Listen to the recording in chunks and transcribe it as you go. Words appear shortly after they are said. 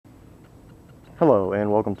Hello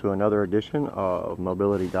and welcome to another edition of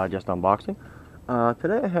Mobility Digest Unboxing.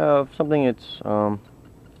 Today I have something that's a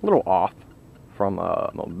little off from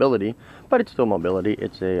Mobility, but it's still Mobility.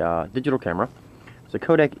 It's a digital camera. It's a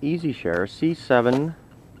Kodak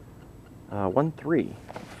C713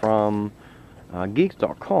 from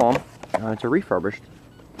geeks.com. It's a refurbished.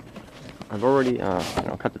 I've already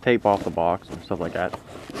cut the tape off the box and stuff like that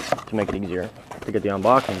to make it easier to get the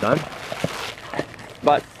unboxing done.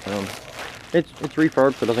 But it's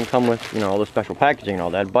refurbed, so it doesn't come with all the special packaging and all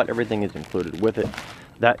that, but everything is included with it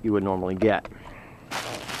that you would normally get.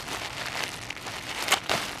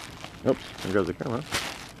 Oops, there goes the camera.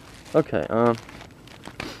 Okay,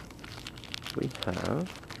 we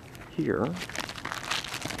have here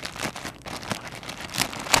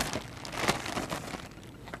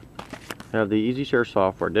the Easy Share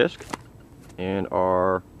software disc and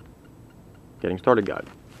our getting started guide.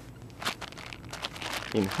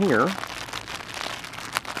 In here,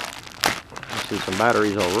 I see some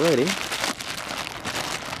batteries already.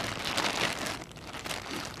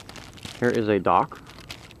 Here is a dock.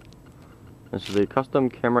 This is a custom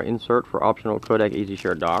camera insert for optional Kodak Easy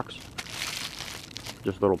Share docks.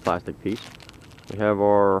 Just a little plastic piece. We have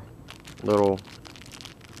our little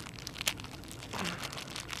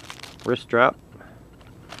wrist strap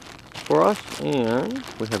for us, and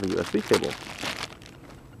we have a USB cable.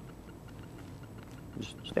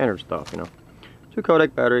 Just standard stuff, 2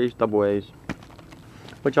 Kodak batteries, double A's,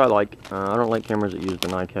 which I like. I don't like cameras that use the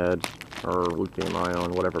NiCads or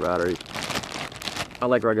lithium-ion, whatever batteries. I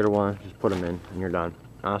like regular ones. Just put them in and you're done.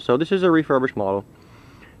 So this is a refurbished model.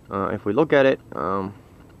 If we look at it, I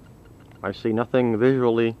see nothing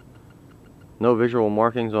visually, no visual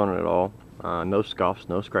markings on it at all. No scuffs,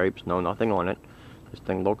 no scrapes, nothing on it. This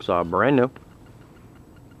thing looks brand new.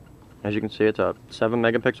 As you can see, it's a 7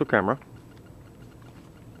 megapixel camera.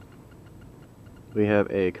 We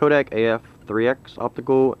have a Kodak AF 3X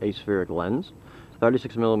optical aspheric lens,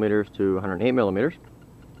 36 millimeters to 108 millimeters.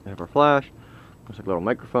 We have our flash. Looks like a little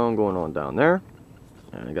microphone going on down there.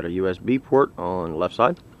 And I got a USB port on the left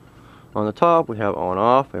side. On the top, we have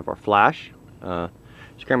on/off. We have our flash.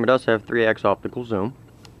 This camera does have 3x optical zoom.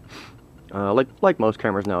 Like most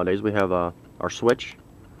cameras nowadays, we have our switch,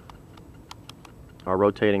 our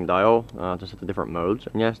rotating dial to set the different modes.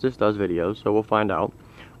 And yes, this does videos, so we'll find out.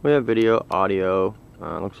 We have video, audio,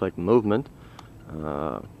 looks like movement,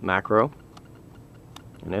 macro,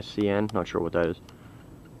 an SCN, not sure what that is,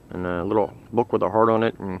 and a little book with a heart on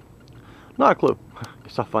it, and not a clue.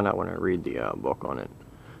 Guess I'll find out when I read the book on it.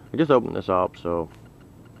 I just opened this up, so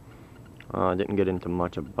I didn't get into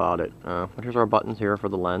much about it. But here's our buttons here for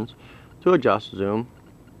the lens to adjust zoom.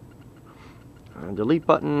 Delete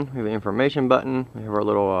button, we have an information button, we have our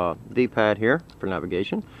little D-pad here for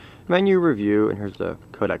navigation, menu, review, and here's the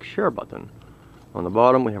Kodak Share button. On the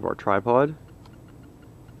bottom we have our tripod,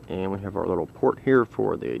 and we have our little port here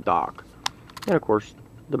for the dock, and of course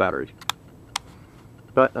the batteries.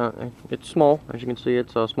 But it's small. As you can see,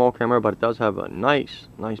 it's a small camera, but it does have a nice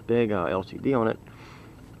big LCD on it,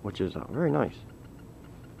 which is very nice.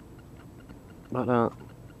 But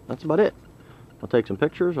that's about it. I'll take some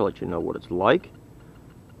pictures. I'll let you know what it's like.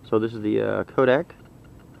 So this is the Kodak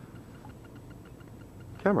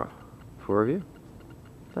camera for review.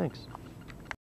 Thanks.